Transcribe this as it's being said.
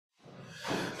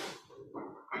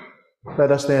Let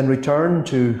us then return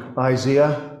to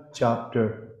Isaiah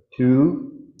chapter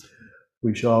 2.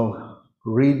 We shall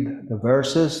read the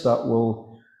verses that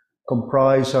will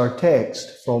comprise our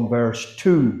text from verse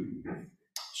 2.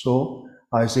 So,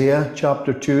 Isaiah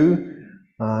chapter 2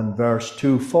 and verse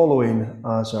 2 following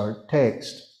as our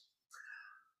text.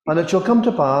 And it shall come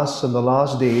to pass in the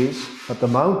last days that the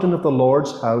mountain of the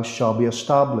Lord's house shall be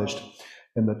established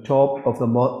in the top of the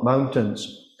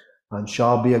mountains, and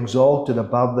shall be exalted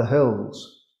above the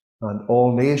hills, and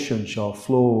all nations shall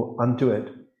flow unto it.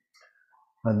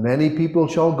 And many people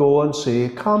shall go and say,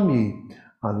 Come ye,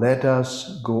 and let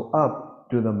us go up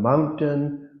to the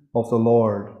mountain of the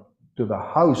Lord, to the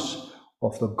house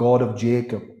of the God of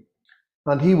Jacob.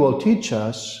 And he will teach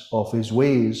us of his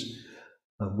ways,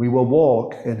 and we will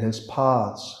walk in his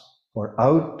paths. For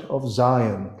out of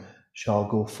Zion shall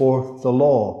go forth the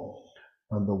law,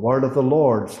 and the word of the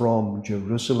Lord from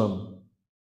Jerusalem.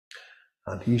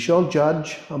 And he shall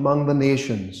judge among the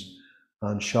nations,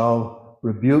 and shall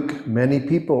rebuke many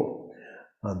people,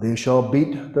 and they shall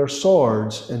beat their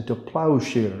swords into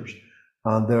plowshares,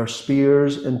 and their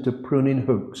spears into pruning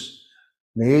hooks.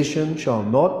 Nation shall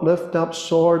not lift up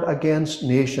sword against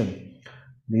nation,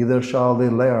 neither shall they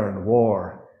learn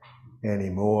war any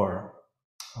more.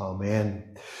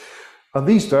 Amen. And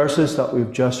these verses that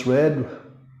we've just read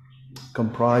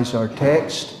comprise our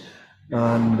text,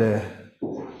 and the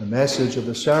message of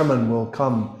the sermon will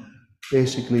come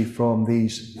basically from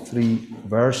these three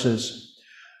verses.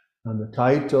 And the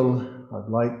title I'd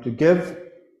like to give,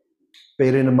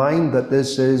 bearing in mind that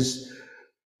this is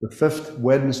the fifth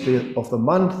Wednesday of the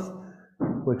month,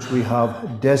 which we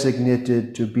have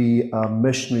designated to be a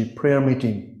missionary prayer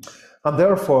meeting. And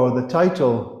therefore the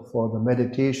title for the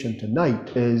meditation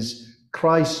tonight is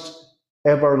Christ's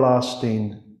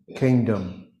Everlasting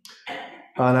Kingdom.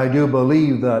 And I do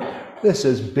believe that this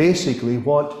is basically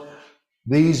what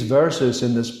these verses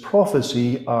in this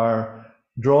prophecy are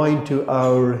drawing to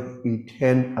our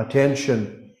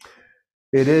attention.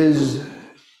 It is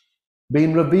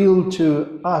being revealed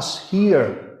to us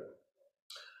here,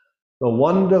 the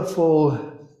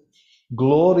wonderful,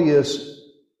 glorious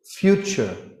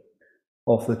future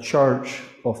of the Church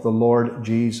of the Lord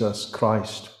Jesus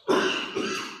Christ.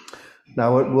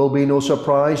 Now, it will be no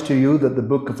surprise to you that the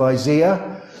book of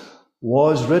Isaiah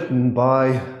was written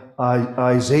by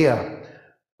Isaiah,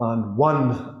 and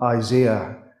one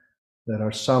Isaiah. There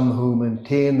are some who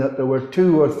maintain that there were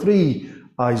 2 or 3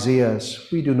 Isaiahs.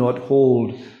 We do not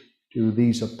hold to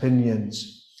these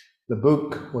opinions. The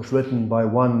book was written by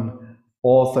one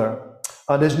author,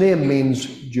 and his name means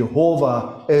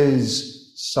Jehovah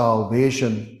is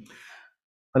salvation.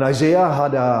 And Isaiah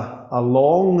had a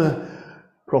long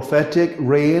prophetic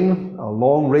reign, a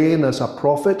long reign as a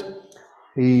prophet.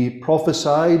 He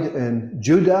prophesied in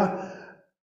Judah,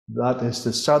 that is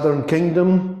the southern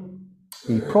kingdom.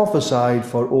 He prophesied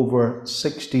for over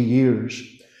 60 years.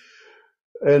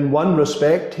 In one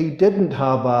respect, he didn't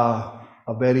have a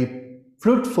very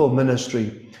fruitful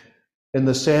ministry, in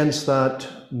the sense that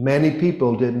many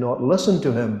people did not listen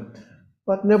to him.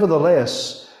 But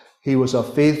nevertheless, he was a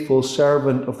faithful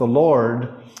servant of the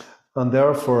Lord, and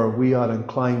therefore we are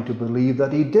inclined to believe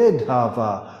that he did have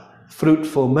a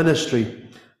fruitful ministry.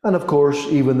 And of course,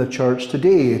 even the church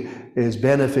today is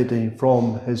benefiting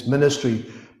from his ministry,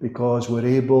 because we're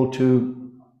able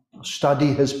to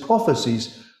study his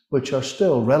prophecies, which are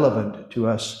still relevant to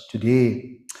us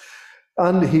today.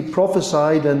 And he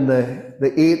prophesied in the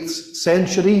 8th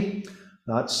century,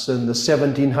 that's in the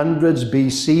 1700s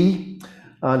BC,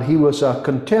 and he was a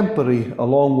contemporary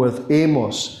along with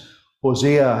Amos,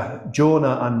 Hosea,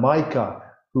 Jonah, and Micah,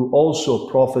 who also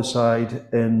prophesied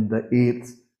in the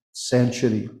 8th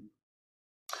century.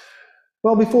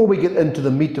 Well, before we get into the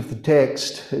meat of the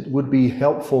text, it would be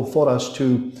helpful for us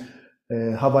to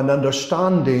have an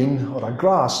understanding or a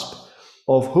grasp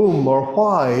of whom or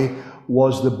why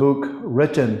was the book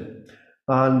written.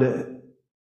 And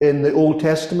in the Old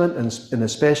Testament, and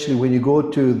especially when you go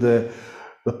to the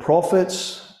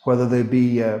prophets, whether they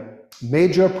be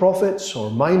major prophets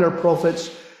or minor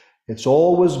prophets, it's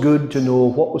always good to know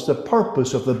what was the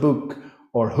purpose of the book,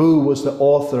 or who was the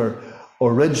author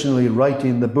originally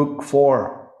writing the book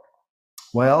for.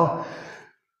 Well,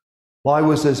 why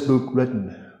was this book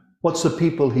written? What's the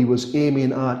people he was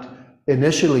aiming at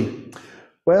initially?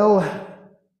 Well,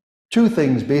 2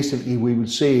 things basically we would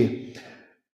say.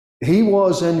 He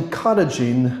was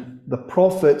encouraging the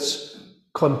prophet's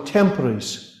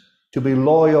contemporaries to be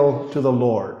loyal to the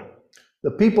Lord.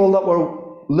 The people that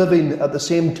were living at the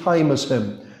same time as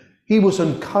him, he was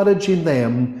encouraging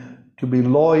them to be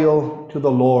loyal to the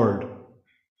Lord,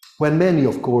 when many,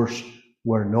 of course,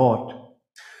 were not.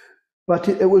 But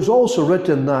it was also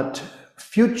written that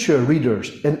future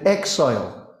readers in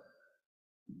exile,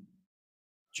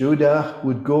 Judah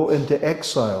would go into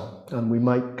exile, and we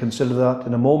might consider that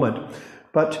in a moment.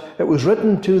 But it was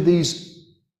written to these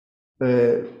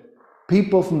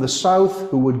people from the south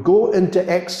who would go into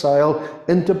exile,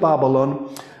 into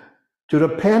Babylon, to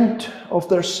repent of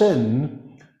their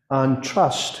sin and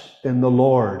trust in the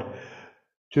Lord,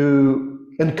 to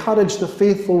encourage the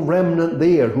faithful remnant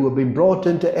there who have been brought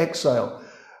into exile,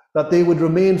 that they would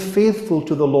remain faithful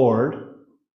to the Lord,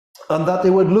 and that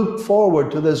they would look forward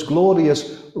to this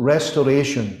glorious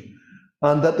restoration,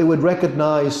 and that they would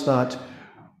recognize that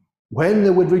when they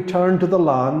would return to the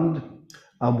land,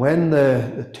 and when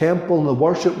the temple and the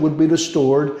worship would be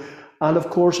restored, and of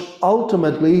course,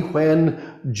 ultimately,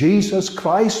 when Jesus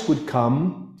Christ would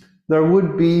come, there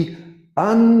would be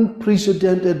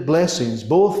unprecedented blessings,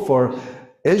 both for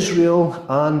Israel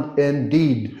and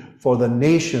indeed for the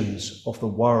nations of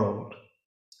the world.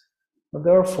 And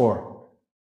therefore,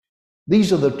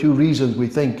 these are the two reasons we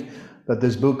think that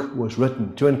this book was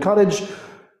written: to encourage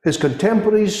his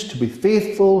contemporaries to be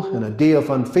faithful in a day of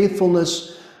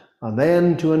unfaithfulness, and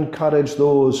then to encourage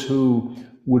those who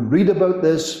would read about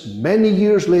this many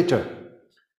years later,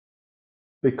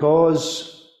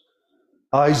 because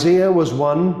Isaiah was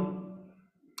one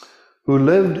who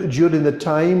lived during the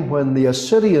time when the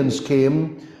Assyrians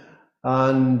came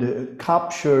and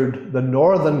captured the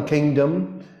northern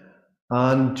kingdom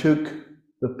and took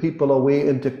the people away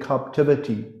into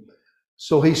captivity.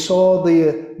 So he saw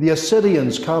the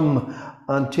Assyrians come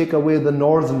and take away the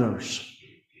northerners.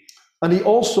 And he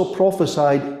also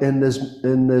prophesied in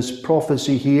this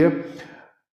prophecy here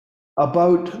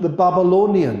about the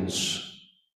Babylonians,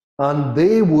 and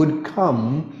they would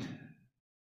come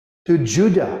to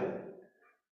Judah.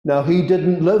 Now, he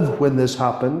didn't live when this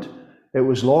happened. It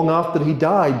was long after he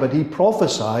died, but he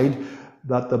prophesied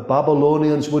that the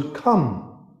Babylonians would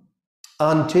come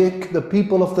and take the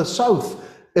people of the south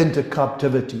into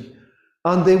captivity,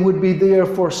 and they would be there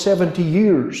for 70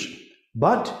 years.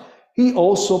 But he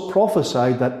also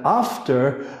prophesied that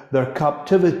after their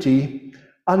captivity,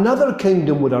 another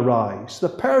kingdom would arise, the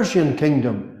Persian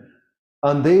kingdom,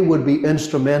 and they would be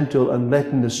instrumental in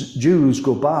letting the Jews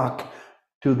go back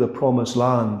to the promised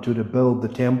land to rebuild the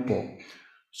temple.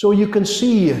 So you can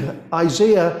see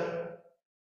Isaiah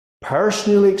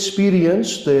personally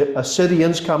experienced the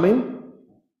Assyrians coming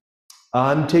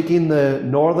and taking the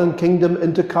northern kingdom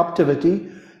into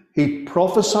captivity. He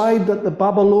prophesied that the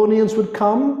Babylonians would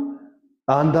come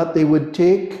and that they would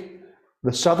take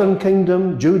the southern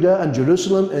kingdom, Judah and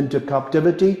Jerusalem, into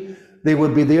captivity. They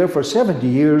would be there for 70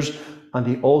 years, and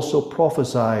he also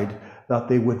prophesied that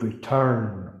they would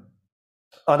return.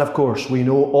 And of course, we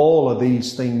know all of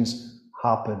these things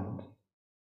happened,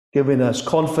 giving us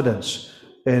confidence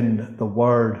in the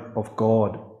Word of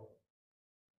God.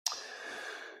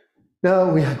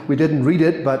 Now, we didn't read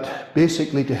it, but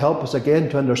basically to help us again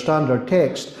to understand our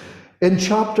text, in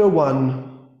chapter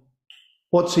 1,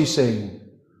 what's he saying?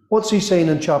 What's he saying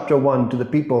in chapter 1 to the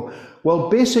people? Well,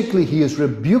 basically, he is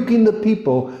rebuking the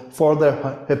people for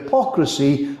their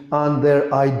hypocrisy and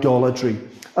their idolatry.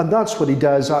 And that's what he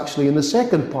does actually in the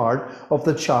second part of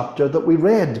the chapter that we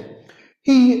read.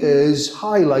 He is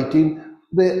highlighting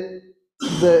the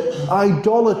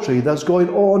idolatry that's going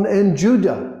on in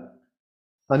Judah.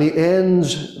 And he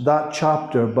ends that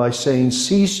chapter by saying,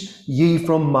 "Cease ye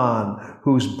from man,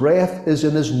 whose breath is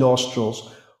in his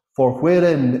nostrils, for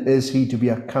wherein is he to be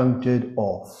accounted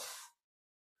of?"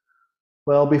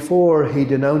 Well, before he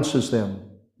denounces them,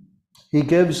 he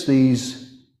gives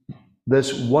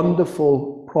this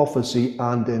wonderful prophecy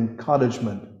and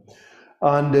encouragement.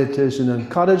 And it is an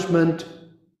encouragement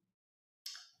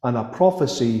and a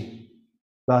prophecy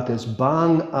that is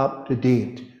bang up to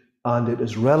date, and it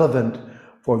is relevant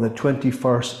for the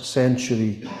 21st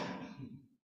century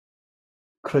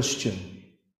Christian.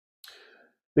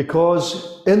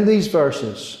 Because in these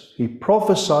verses, he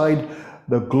prophesied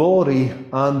the glory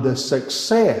and the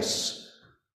success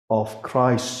of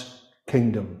Christ's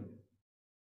kingdom.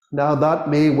 Now, that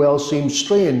may well seem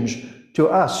strange to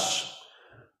us,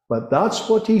 but that's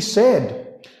what he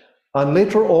said. And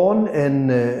later on in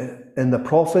the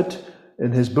prophet,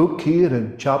 in his book here,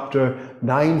 in chapter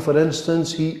 9, for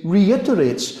instance, he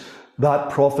reiterates that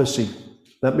prophecy.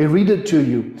 Let me read it to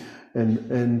you.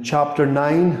 In chapter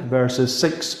 9, verses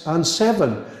 6 and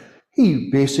 7, he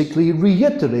basically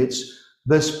reiterates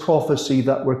this prophecy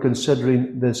that we're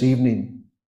considering this evening.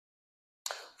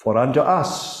 "For unto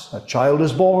us a child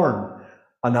is born,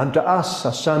 and unto us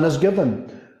a son is given,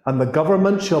 and the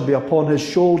government shall be upon his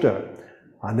shoulder,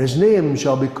 and his name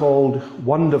shall be called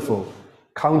Wonderful,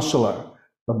 Counselor,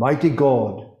 the mighty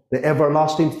God, the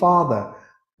everlasting Father,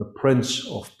 the Prince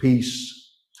of Peace.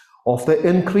 Of the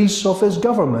increase of his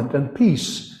government and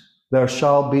peace there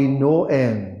shall be no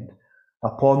end,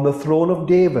 upon the throne of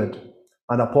David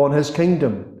and upon his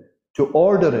kingdom, to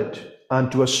order it and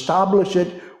to establish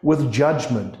it with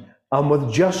judgment and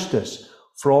with justice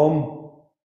from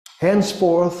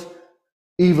henceforth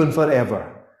even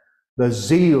forever. The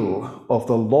zeal of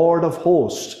the Lord of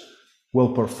hosts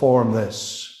will perform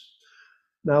this.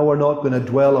 Now we're not going to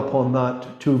dwell upon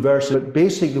that two verses, but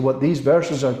basically what these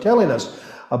verses are telling us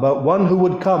about one who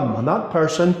would come, and that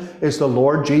person is the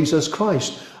Lord Jesus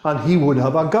Christ, and he would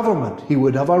have a government, he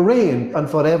would have a reign, and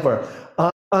forever.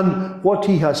 And what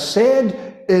he has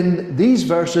said in these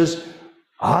verses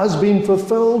has been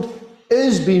fulfilled,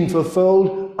 is being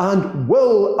fulfilled, and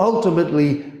will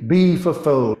ultimately be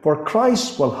fulfilled. For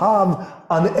Christ will have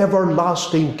an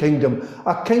everlasting kingdom,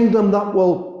 a kingdom that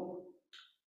will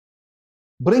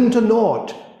bring to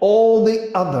naught all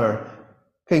the other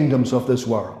kingdoms of this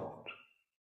world.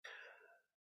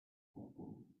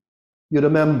 You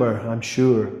remember, I'm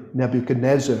sure,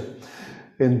 Nebuchadnezzar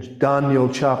in Daniel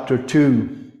chapter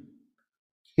 2.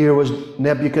 Here was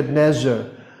Nebuchadnezzar,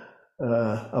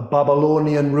 a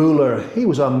Babylonian ruler. He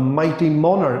was a mighty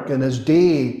monarch in his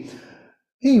day.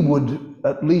 He would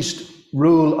at least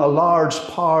rule a large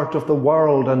part of the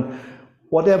world, and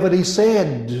whatever he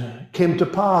said came to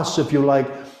pass, if you like.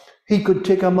 He could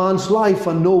take a man's life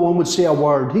and no one would say a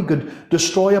word. He could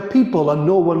destroy a people and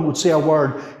no one would say a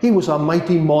word. He was a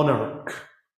mighty monarch.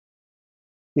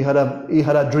 He had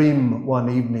a dream one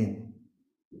evening.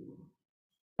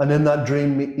 And in that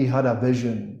dream he had a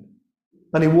vision.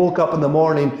 And he woke up in the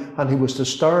morning and he was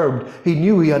disturbed. He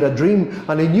knew he had a dream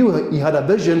and he knew he had a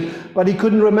vision, but he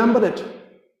couldn't remember it.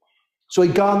 So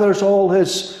he gathers all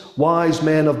his wise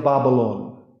men of Babylon.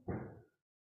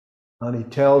 And he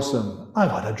tells them, I've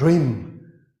had a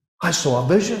dream. I saw a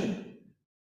vision.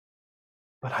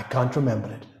 But I can't remember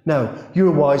it. Now, you're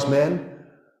wise men.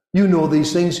 You know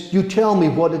these things. You tell me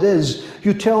what it is.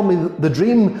 You tell me the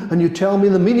dream and you tell me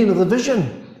the meaning of the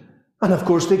vision. And of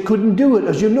course they couldn't do it.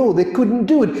 As you know, they couldn't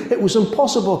do it. It was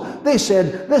impossible. They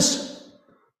said, this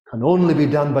can only be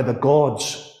done by the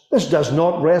gods. This does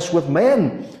not rest with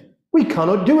men. We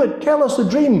cannot do it. Tell us the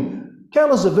dream.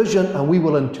 Tell us the vision and we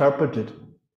will interpret it.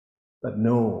 But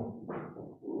no.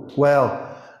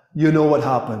 Well, you know what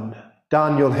happened.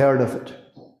 Daniel heard of it.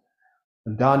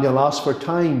 And Daniel asked for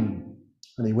time.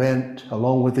 And he went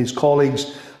along with his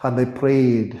colleagues and they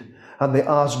prayed. And they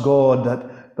asked God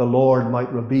that the Lord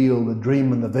might reveal the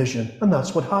dream and the vision. And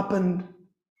that's what happened.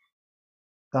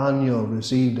 Daniel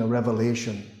received a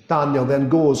revelation. Daniel then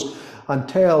goes and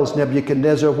tells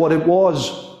Nebuchadnezzar what it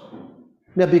was.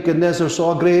 Nebuchadnezzar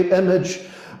saw a great image.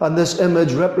 And this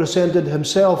image represented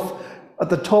himself. At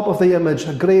the top of the image,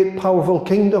 a great powerful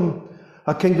kingdom,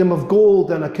 a kingdom of gold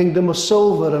and a kingdom of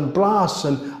silver and brass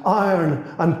and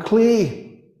iron and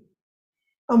clay.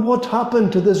 And what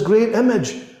happened to this great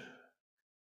image?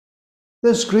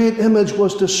 This great image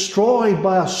was destroyed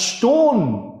by a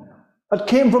stone that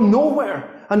came from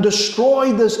nowhere and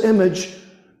destroyed this image.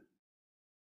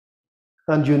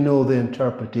 And you know the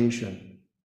interpretation.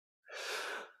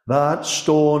 That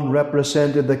stone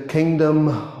represented the kingdom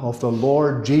of the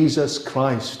Lord Jesus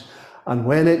Christ. And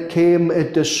when it came,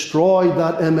 it destroyed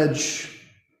that image.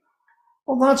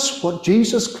 Well, that's what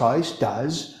Jesus Christ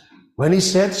does when he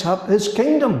sets up his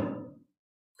kingdom.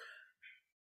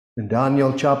 In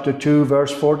Daniel chapter 2,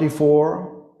 verse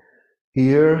 44,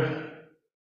 here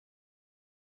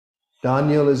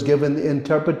Daniel is given the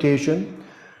interpretation.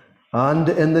 And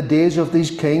in the days of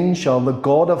these kings shall the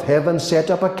God of heaven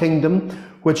set up a kingdom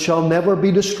which shall never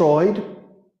be destroyed,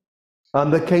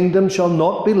 and the kingdom shall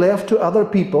not be left to other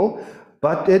people,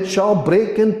 but it shall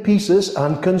break in pieces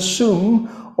and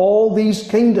consume all these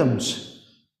kingdoms,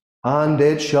 and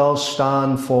it shall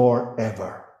stand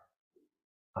forever.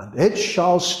 And it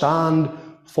shall stand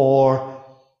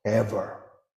forever.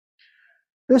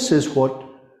 This is what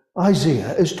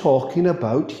Isaiah is talking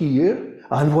about here.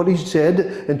 And what he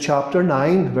said in chapter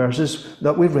 9, verses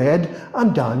that we read,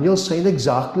 and Daniel saying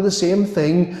exactly the same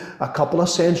thing a couple of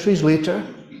centuries later.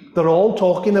 They're all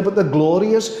talking about the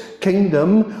glorious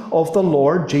kingdom of the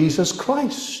Lord Jesus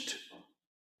Christ.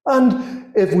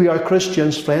 And if we are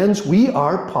Christians, friends, we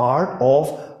are part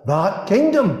of that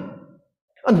kingdom.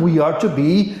 And we are to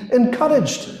be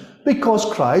encouraged because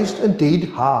Christ indeed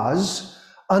has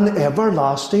an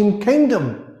everlasting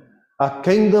kingdom, a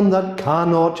kingdom that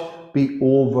cannot be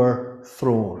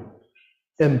overthrown.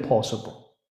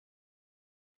 Impossible.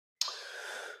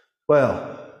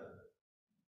 Well,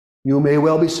 you may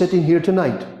well be sitting here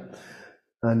tonight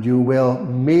And you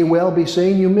may well be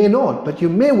saying, you may not, but you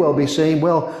may well be saying,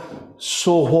 well,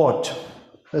 so what?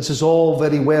 This is all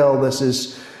very well. This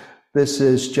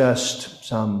is just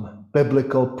some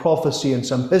biblical prophecy and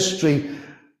some history.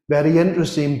 Very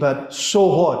interesting, but so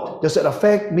what? Does it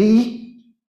affect me?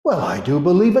 Well, I do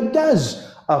believe it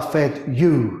does affect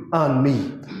you and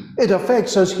me. It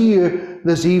affects us here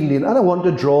this evening, and I want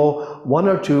to draw one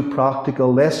or two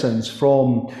practical lessons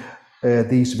from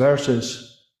these verses,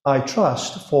 I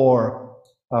trust, for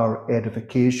our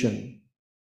edification.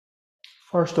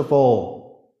 First of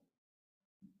all,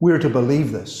 we're to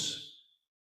believe this.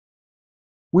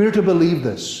 We're to believe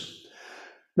this.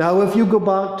 Now, if you go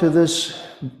back to this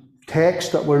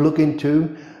text that we're looking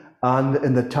to, and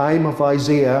in the time of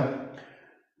Isaiah,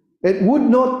 it would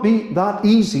not be that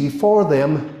easy for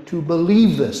them to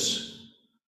believe this.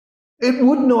 It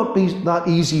would not be that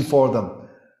easy for them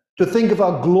to think of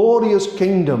a glorious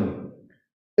kingdom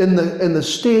in the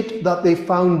state that they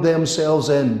found themselves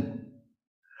in.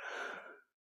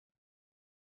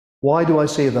 Why do I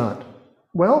say that?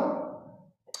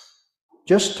 Well,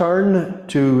 just turn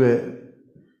to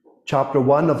chapter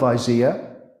 1 of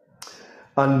Isaiah,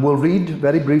 and we'll read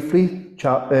very briefly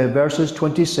verses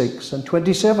 26 and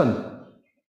 27.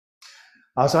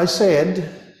 As I said,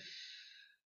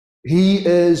 he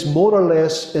is more or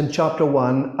less in chapter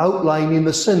 1 outlining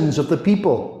the sins of the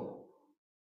people.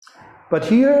 But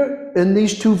here in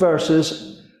these two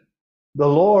verses, the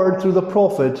Lord through the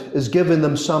prophet is giving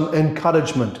them some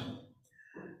encouragement.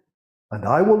 And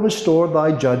I will restore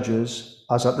thy judges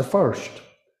as at the first,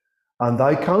 and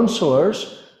thy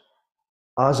counselors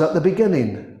as at the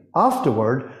beginning.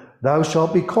 Afterward, thou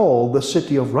shalt be called the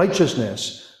city of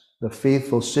righteousness, the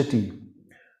faithful city.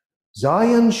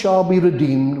 Zion shall be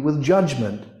redeemed with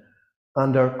judgment,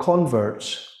 and her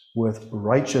converts with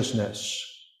righteousness.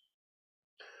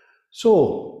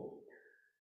 So,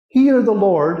 here the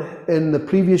Lord, in the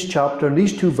previous chapter, in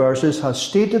these two verses, has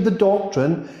stated the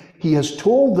doctrine. He has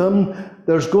told them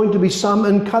there's going to be some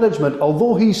encouragement.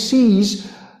 Although he sees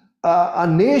a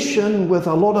nation with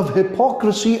a lot of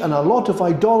hypocrisy and a lot of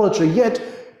idolatry, yet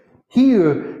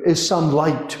here is some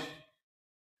light.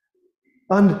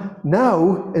 And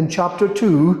now, in chapter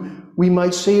 2, we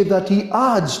might say that he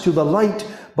adds to the light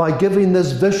by giving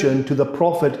this vision to the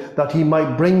prophet, that he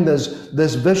might bring this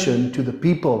vision to the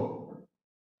people.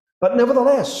 But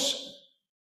nevertheless,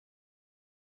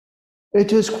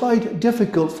 it is quite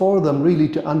difficult for them really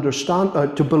to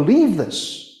understand, to believe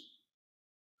this.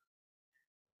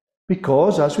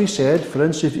 Because, as we said, for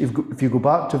instance, if you go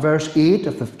back to verse 8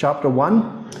 of the chapter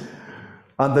 1,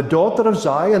 and the daughter of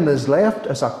Zion is left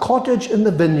as a cottage in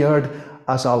the vineyard,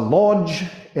 as a lodge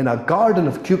in a garden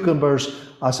of cucumbers,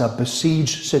 as a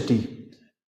besieged city.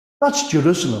 That's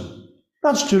Jerusalem.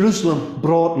 That's Jerusalem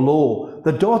brought low.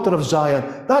 The daughter of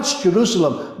Zion, that's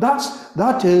Jerusalem.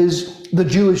 That is the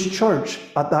Jewish church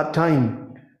at that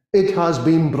time. It has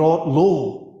been brought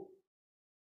low.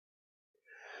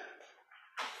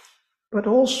 But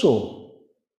also,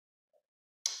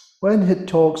 when it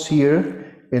talks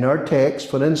here in our text,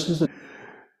 for instance,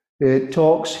 it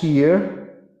talks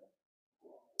here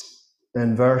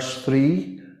in verse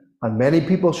 3, and many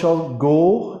people shall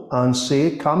go and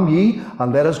say, come ye,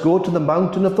 and let us go to the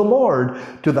mountain of the Lord,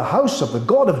 to the house of the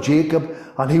God of Jacob,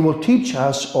 and he will teach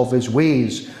us of his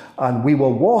ways, and we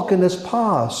will walk in his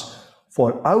paths,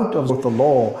 for out of the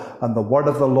law and the word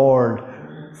of the Lord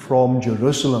from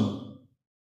Jerusalem.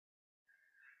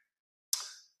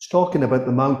 It's talking about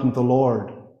the mountain of the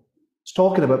Lord. It's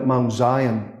talking about Mount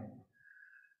Zion.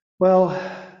 Well,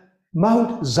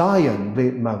 Mount Zion,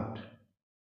 great mount.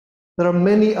 There are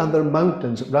many other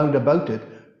mountains round about it,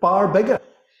 far bigger.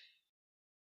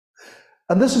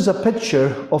 And this is a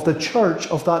picture of the church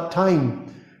of that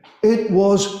time. It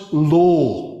was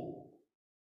low.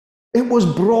 It was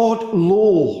brought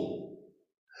low.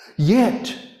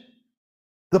 Yet,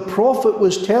 the prophet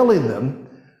was telling them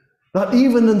that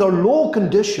even in their low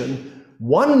condition,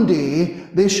 one day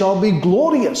they shall be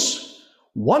glorious.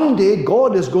 One day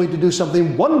God is going to do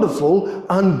something wonderful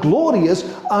and glorious,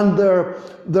 and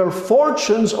their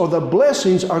fortunes or their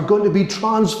blessings are going to be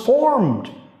transformed.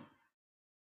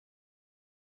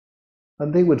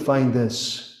 And they would find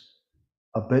this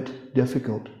a bit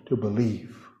difficult to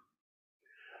believe.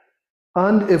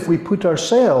 And if we put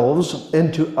ourselves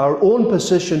into our own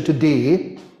position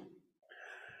today,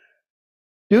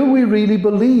 do we really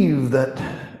believe that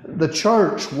the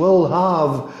church will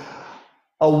have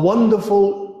a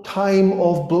wonderful time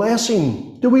of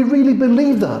blessing? Do we really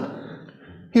believe that?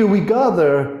 Here we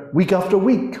gather week after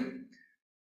week.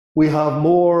 We have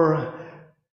more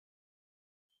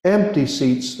empty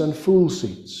seats than full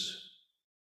seats.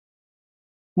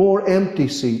 more empty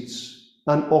seats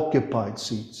than occupied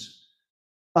seats.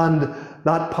 And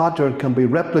that pattern can be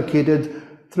replicated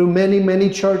through many, many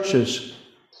churches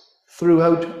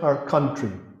throughout our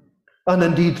country, and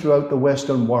indeed throughout the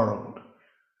Western world.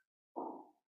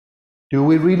 Do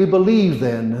we really believe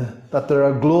then that there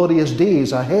are glorious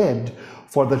days ahead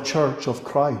for the Church of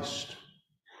Christ?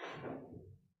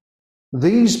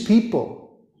 These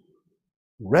people,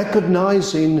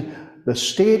 recognizing the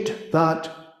state that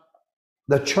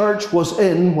the church was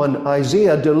in when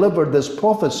Isaiah delivered this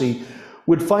prophecy,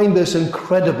 would find this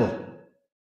incredible.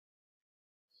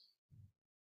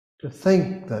 To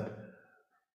think that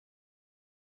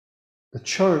the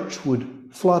church would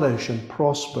flourish and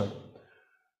prosper.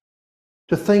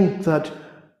 To think that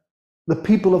the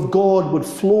people of God would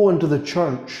flow into the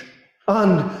church.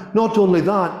 And not only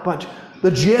that, but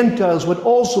the Gentiles would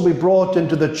also be brought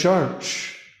into the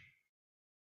church.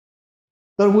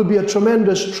 There would be a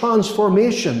tremendous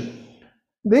transformation.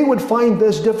 They would find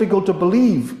this difficult to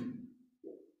believe.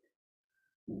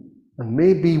 And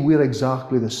maybe we're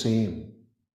exactly the same.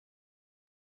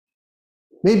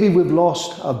 Maybe we've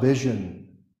lost a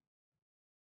vision.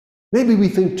 Maybe we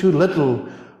think too little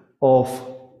of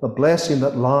the blessing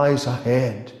that lies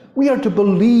ahead. We are to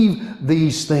believe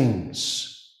these things.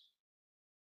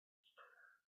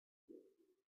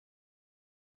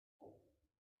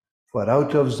 For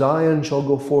out of Zion shall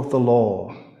go forth the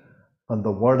law, and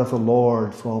the word of the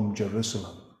Lord from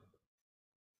Jerusalem.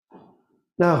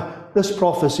 Now, this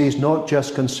prophecy is not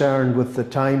just concerned with the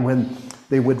time when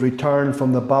they would return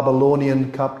from the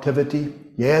Babylonian captivity.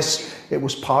 Yes, it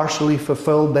was partially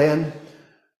fulfilled then.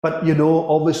 But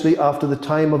obviously after the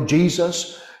time of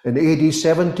Jesus, in AD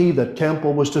 70, the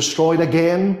temple was destroyed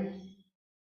again.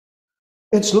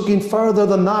 It's looking further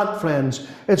than that, friends.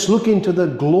 It's looking to the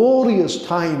glorious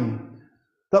time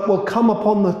that will come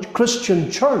upon the Christian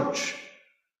church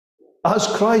as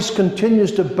Christ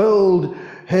continues to build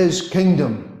his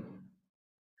kingdom.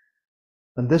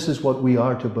 And this is what we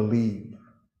are to believe.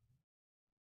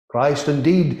 Christ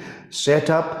indeed set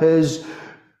up his,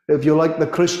 if you like, the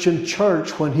Christian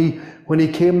church when he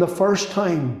came the first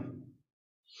time.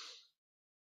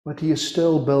 But he is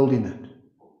still building it.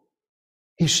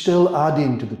 He's still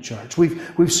adding to the church.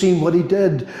 We've seen what he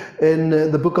did in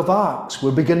the book of Acts.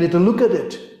 We're beginning to look at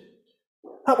it.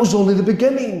 That was only the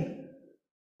beginning.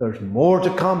 There's more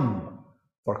to come,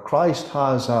 for Christ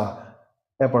has an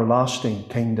everlasting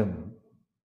kingdom.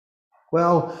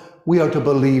 Well, we are to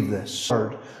believe this.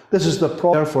 This is the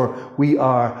problem, therefore we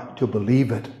are to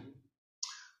believe it.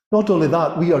 Not only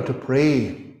that, we are to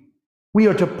pray. We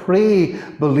are to pray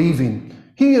believing.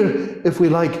 Here, if we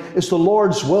like, is the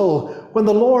Lord's will. When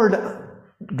the Lord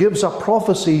gives a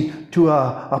prophecy to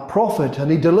a prophet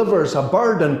and he delivers a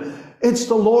burden, it's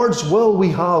the Lord's will we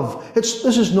have. This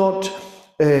is not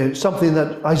something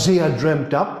that Isaiah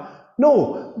dreamt up.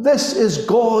 No, this is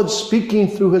God speaking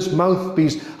through his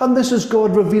mouthpiece, and this is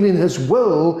God revealing his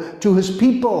will to his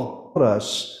people. For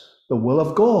us, the will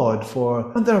of God,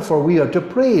 and therefore we are to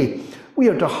pray. We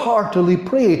are to heartily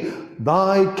pray,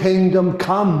 thy kingdom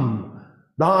come,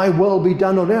 thy will be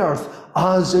done on earth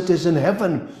as it is in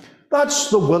heaven. That's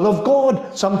the will of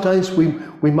God. Sometimes we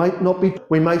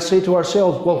might say to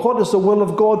ourselves, well, what is the will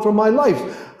of God for my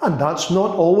life? And that's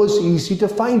not always easy to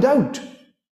find out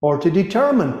or to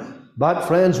determine. But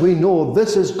friends, we know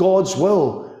this is God's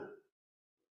will,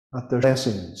 that there are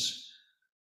blessings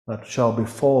that shall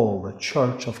befall the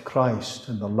church of Christ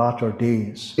in the latter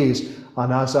days.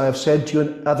 And as I have said to you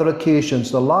on other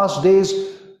occasions, the last days,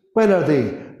 when are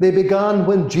they? They began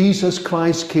when Jesus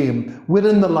Christ came. We're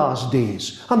in the last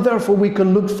days. And therefore we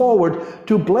can look forward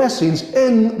to blessings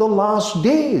in the last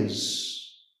days,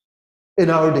 in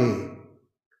our day.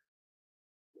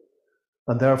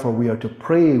 And therefore we are to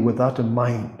pray with that in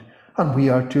mind. And we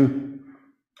are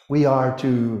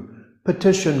to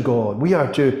petition God. We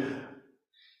are to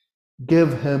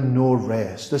give him no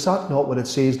rest. Is that not what it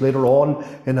says later on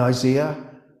in Isaiah?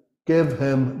 Give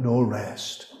him no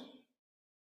rest.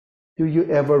 Do you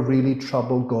ever really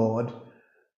trouble God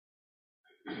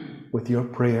with your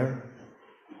prayer?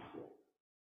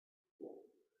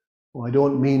 Well, I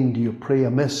don't mean do you pray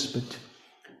amiss, but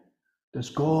does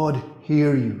God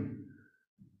hear you?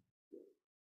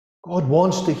 God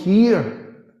wants to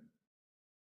hear.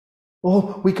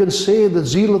 Oh, we can say the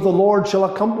zeal of the Lord shall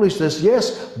accomplish this.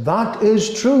 Yes, that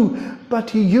is true, but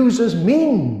he uses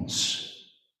means.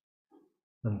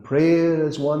 And prayer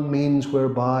is one means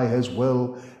whereby his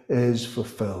will is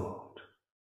fulfilled.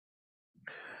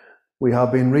 We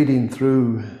have been reading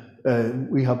through,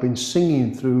 we have been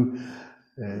singing through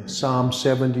Psalm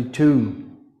 72,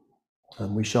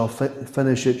 and we shall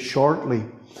finish it shortly.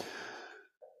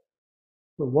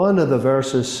 One of the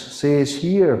verses says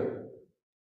here,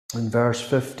 in verse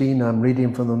 15, I'm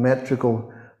reading from the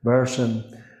metrical version,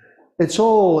 this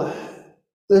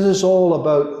is all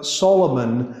about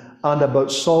Solomon and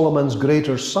about Solomon's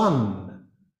greater son.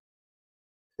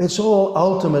 It's all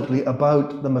ultimately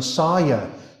about the Messiah.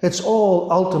 It's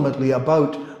all ultimately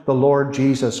about the Lord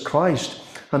Jesus Christ.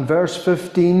 And verse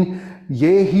 15,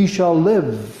 yea, he shall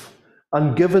live,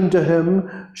 and given to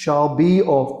him shall be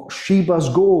of Sheba's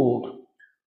gold.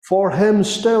 For him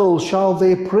still shall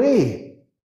they pray,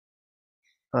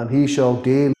 and he shall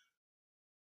daily.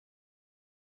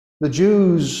 The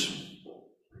Jews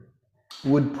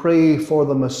would pray for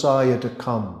the Messiah to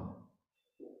come.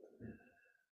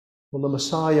 Well, the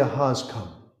Messiah has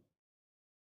come.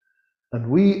 And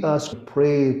we ask to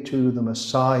pray to the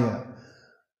Messiah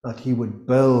that he would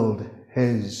build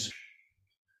his,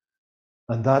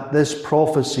 and that this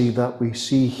prophecy that we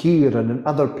see here and in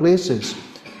other places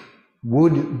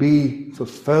would be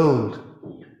fulfilled.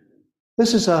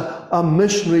 This is a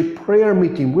missionary prayer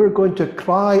meeting. We're going to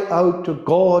cry out to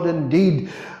God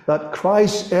indeed that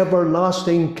Christ's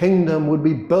everlasting kingdom would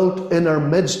be built in our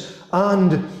midst,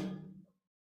 and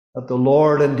that the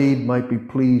Lord indeed might be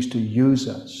pleased to use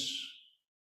us.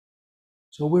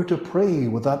 So we're to pray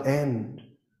with that end.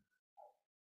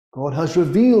 God has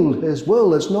revealed his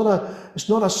will. It's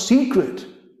not a secret.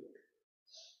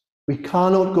 We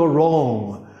cannot go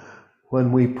wrong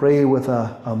when we pray with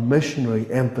a missionary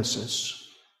emphasis.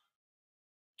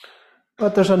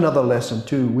 But there's another lesson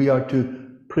too. We are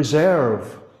to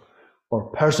preserve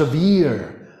or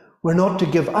persevere. We're not to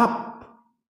give up.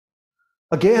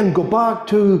 Again, go back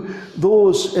to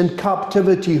those in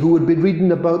captivity who would be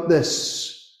reading about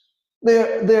this.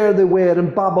 There they were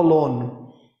in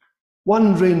Babylon,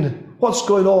 wondering what's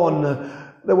going on.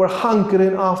 They were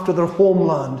hankering after their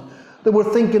homeland. They were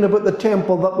thinking about the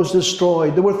temple that was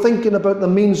destroyed. They were thinking about the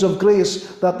means of grace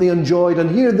that they enjoyed. And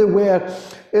here they were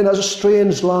in a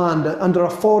strange land, under a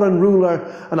foreign ruler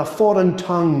and a foreign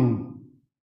tongue.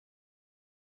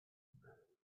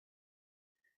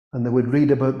 And they would read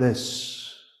about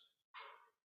this.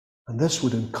 And this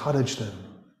would encourage them.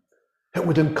 It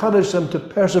would encourage them to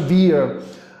persevere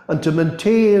and to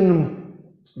maintain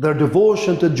their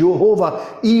devotion to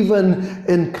Jehovah even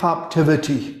in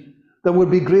captivity. There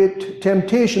would be great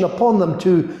temptation upon them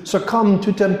to succumb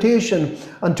to temptation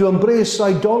and to embrace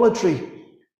idolatry.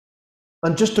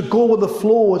 And just to go with the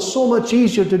flow, it's so much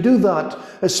easier to do that,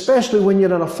 especially when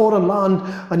you're in a foreign land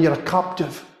and you're a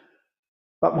captive.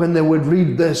 But when they would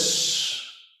read this,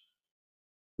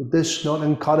 would this not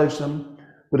encourage them?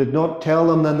 Would it not tell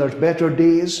them then there's better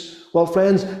days? Well,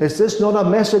 friends, is this not a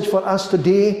message for us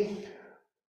today?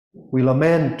 We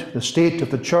lament the state of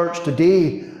the church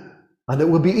today, and it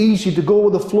would be easy to go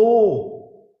with the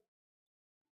flow.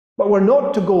 But we're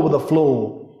not to go with the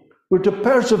flow. We're to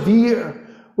persevere.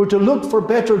 We're to look for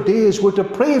better days. We're to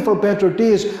pray for better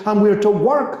days, and we're to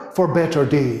work for better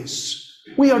days.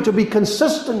 We are to be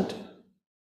consistent.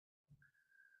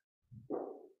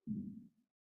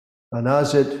 And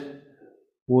as it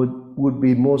would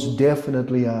be most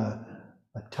definitely a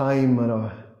time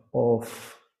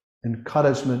of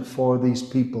encouragement for these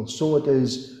people, so it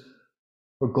is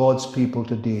for God's people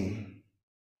today.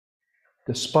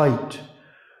 Despite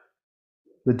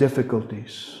the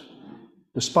difficulties,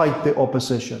 despite the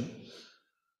opposition,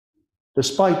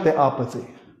 despite the apathy,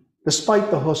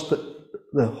 despite the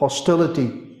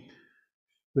hostility,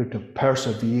 we're to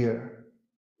persevere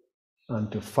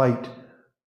and to fight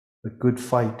the good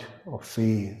fight of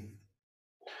faith.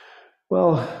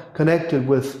 Well, connected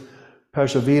with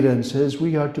perseverance is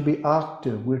we are to be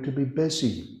active, we're to be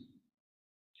busy.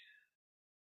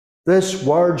 This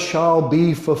word shall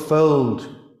be fulfilled.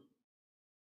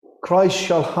 Christ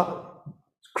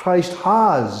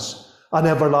has an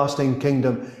everlasting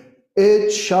kingdom.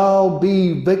 It shall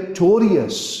be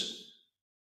victorious,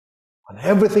 and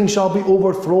everything shall be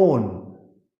overthrown.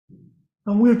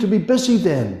 And we're to be busy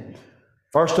then.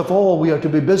 First of all, we are to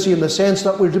be busy in the sense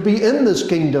that we're to be in this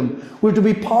kingdom. We're to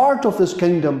be part of this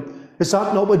kingdom. Is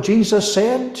that not what Jesus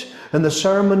said in the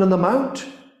Sermon on the Mount?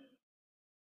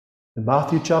 In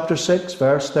Matthew chapter 6,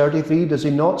 verse 33, does he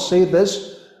not say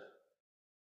this?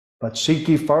 But seek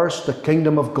ye first the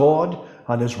kingdom of God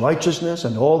and his righteousness,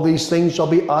 and all these things shall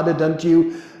be added unto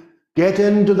you. Get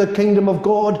into the kingdom of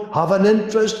God. Have an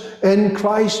interest in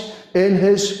Christ, in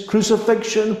his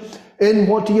crucifixion, in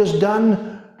what he has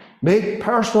done. Make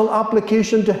personal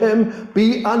application to him.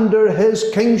 Be under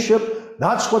his kingship.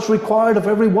 That's what's required of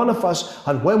every one of us.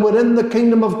 And when we're in the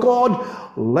kingdom of God,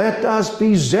 let us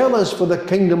be zealous for the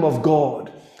kingdom of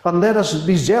God. And let us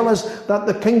be zealous that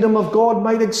the kingdom of God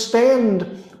might extend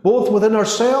both within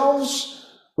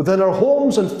ourselves within our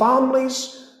homes and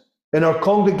families, in our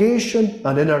congregation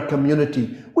and in our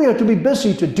community. We are to be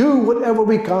busy to do whatever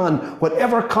we can,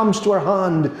 whatever comes to our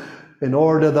hand, in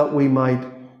order that we might,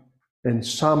 in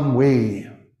some way,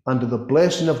 under the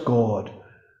blessing of God,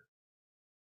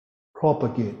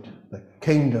 propagate the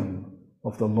kingdom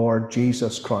of the Lord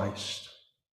Jesus Christ.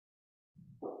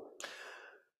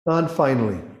 And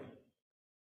finally,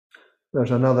 there's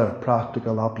another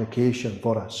practical application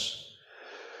for us.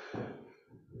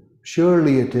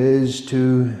 Surely it is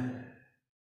to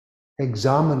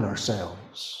examine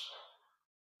ourselves.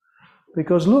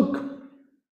 Because look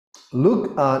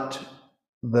at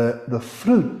the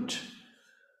fruit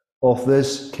of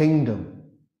this kingdom.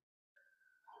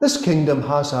 This kingdom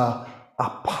has a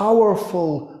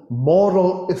powerful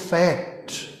moral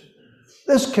effect.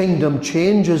 This kingdom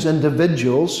changes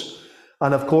individuals,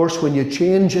 and of course when you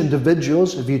change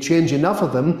individuals, if you change enough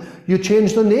of them, you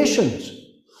change the nations.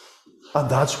 And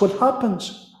that's what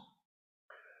happens.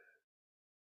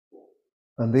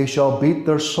 And they shall beat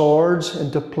their swords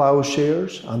into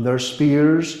plowshares and their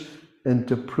spears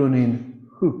into pruning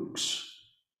hooks.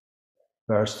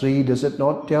 Verse 3, does it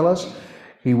not tell us?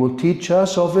 He will teach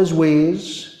us of his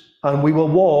ways, and we will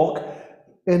walk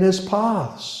in his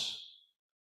paths.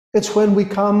 It's when we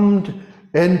come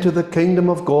into the kingdom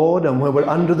of God, and when we're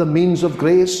under the means of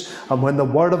grace, and when the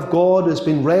word of God has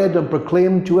been read and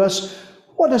proclaimed to us,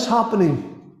 what is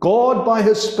happening? God, by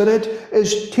his Spirit,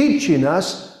 is teaching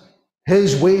us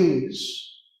his ways.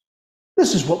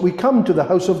 This is what we come to the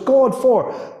house of God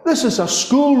for. This is a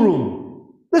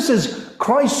schoolroom. This is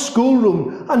Christ's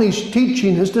schoolroom, and he's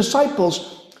teaching his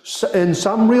disciples in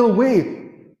some real way.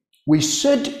 We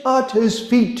sit at his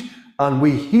feet and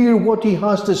we hear what he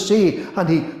has to say,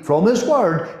 and from his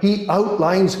word, he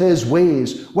outlines his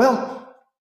ways. Well,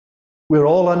 we're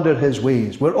all under his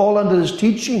ways. We're all under his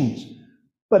teachings.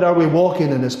 But are we walking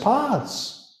in his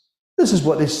paths? This is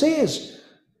what it says.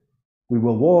 We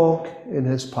will walk in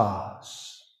his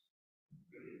paths.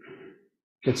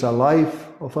 It's a life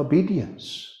of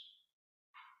obedience.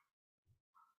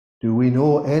 Do we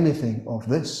know anything of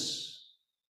this?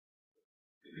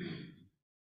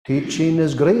 Teaching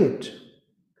is great,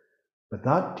 but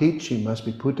that teaching must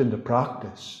be put into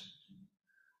practice.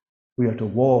 We are to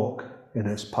walk in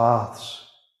his paths.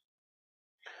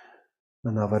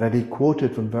 And I've already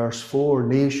quoted from verse 4,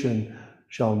 nation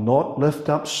shall not lift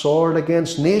up sword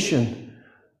against nation,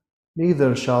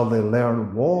 neither shall they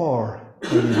learn war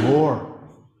anymore.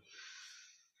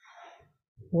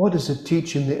 What is it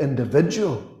teaching the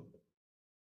individual?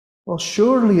 Well,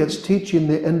 surely it's teaching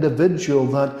the individual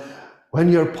that when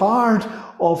you're part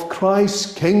of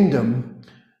Christ's kingdom,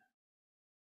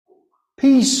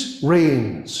 peace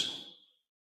reigns.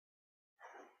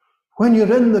 When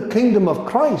you're in the kingdom of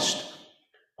Christ,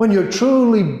 when you're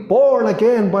truly born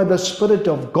again by the Spirit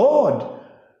of God,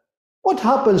 what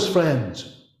happens,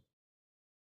 friends?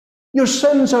 Your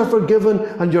sins are forgiven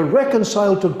and you're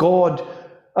reconciled to God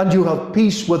and you have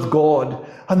peace with God.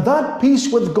 And that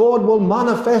peace with God will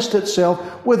manifest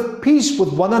itself with peace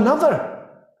with one another.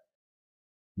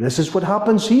 This is what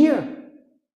happens here.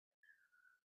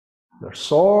 Their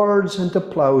swords into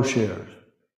plowshares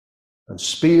and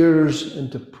spears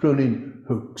into pruning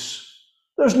hooks.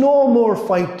 There's no more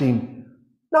fighting.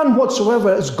 None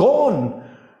whatsoever. It's gone.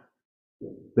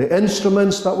 The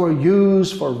instruments that were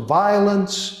used for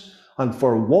violence and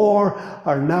for war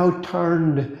are now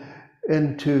turned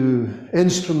into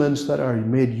instruments that are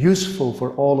made useful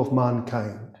for all of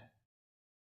mankind.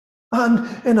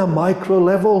 And in a micro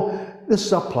level,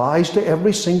 this applies to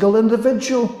every single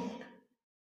individual.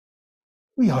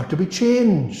 We are to be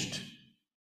changed.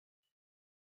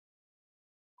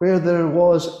 Where there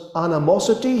was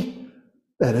animosity,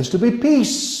 there is to be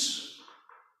peace.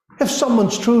 If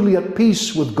someone's truly at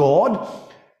peace with God,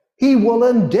 he will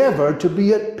endeavor to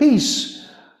be at peace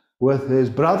with his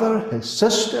brother, his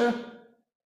sister,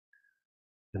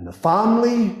 in the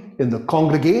family, in the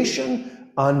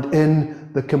congregation, and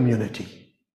in the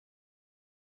community.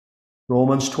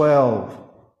 Romans 12,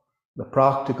 the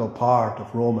practical part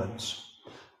of Romans.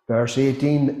 Verse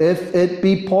 18, if it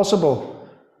be possible,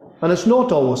 and it's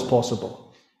not always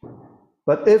possible,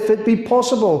 but if it be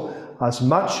possible, as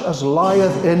much as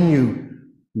lieth in you,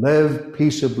 live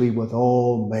peaceably with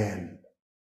all men.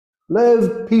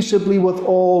 Live peaceably with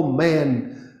all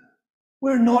men.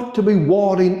 We're not to be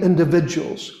warring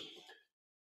individuals.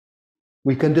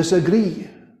 We can disagree,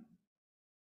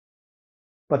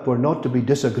 but we're not to be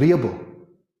disagreeable.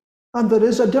 And there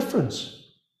is a difference.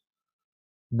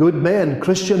 Good men,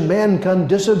 Christian men, can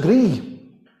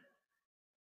disagree,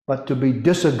 but to be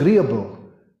disagreeable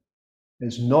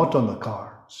is not on the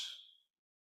cards.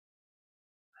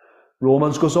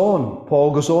 Romans goes on.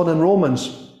 Paul goes on in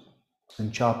Romans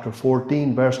in chapter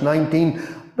 14, verse 19.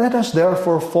 Let us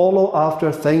therefore follow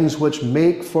after things which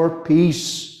make for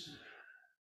peace,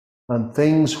 and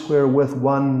things wherewith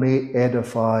one may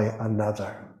edify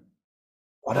another.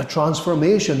 What a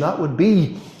transformation that would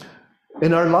be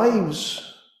in our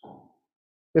lives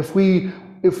if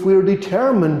we're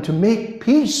determined to make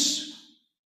peace.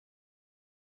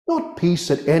 Not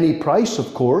peace at any price,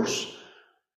 of course.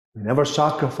 We never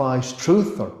sacrifice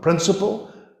truth or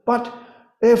principle. But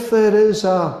if there is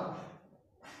a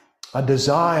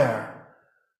desire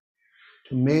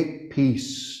to make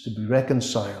peace, to be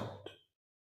reconciled,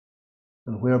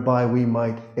 and whereby we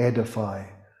might edify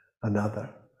another.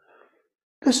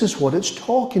 This is what it's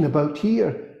talking about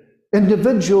here.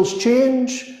 Individuals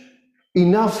change,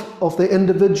 enough of the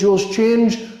individuals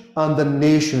change, and the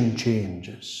nation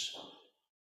changes.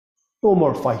 No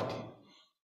more fighting.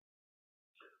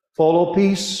 Follow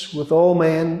peace with all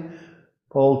men.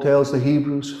 Paul tells the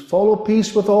Hebrews, follow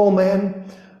peace with all men,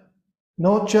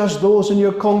 not just those in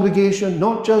your congregation,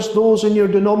 not just those in your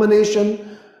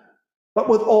denomination, but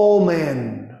with all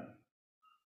men.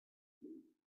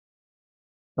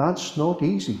 That's not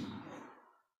easy.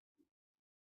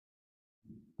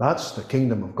 That's the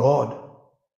kingdom of God.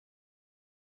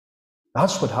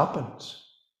 That's what happens.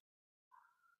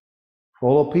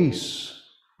 Follow peace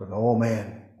with all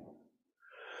men.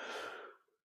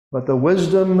 But the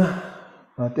wisdom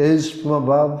that is from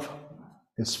above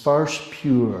is first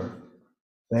pure,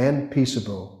 then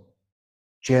peaceable,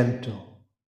 gentle,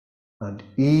 and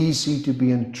easy to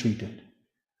be entreated,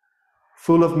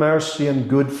 full of mercy and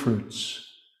good fruits,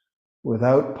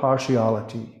 without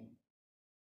partiality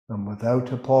and without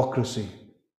hypocrisy,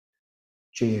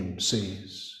 James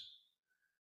says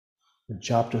in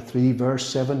chapter 3, verse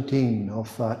 17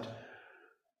 of that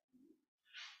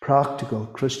practical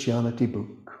Christianity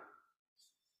book.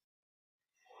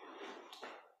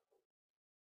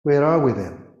 Where are we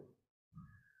then?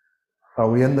 Are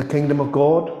we in the kingdom of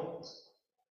God?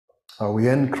 Are we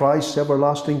in Christ's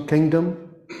everlasting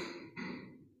kingdom?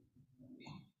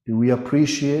 Do we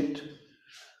appreciate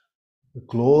the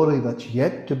glory that's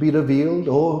yet to be revealed?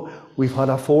 Oh, we've had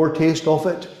a foretaste of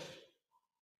it.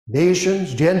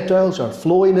 Nations, Gentiles are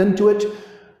flowing into it,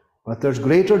 but there's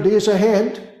greater days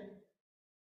ahead.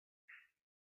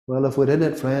 Well, if we're in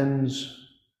it, friends,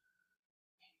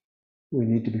 we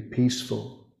need to be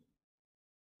peaceful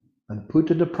and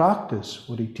put into practice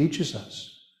what he teaches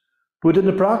us. Put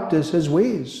into practice his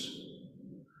ways.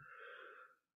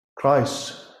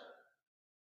 Christ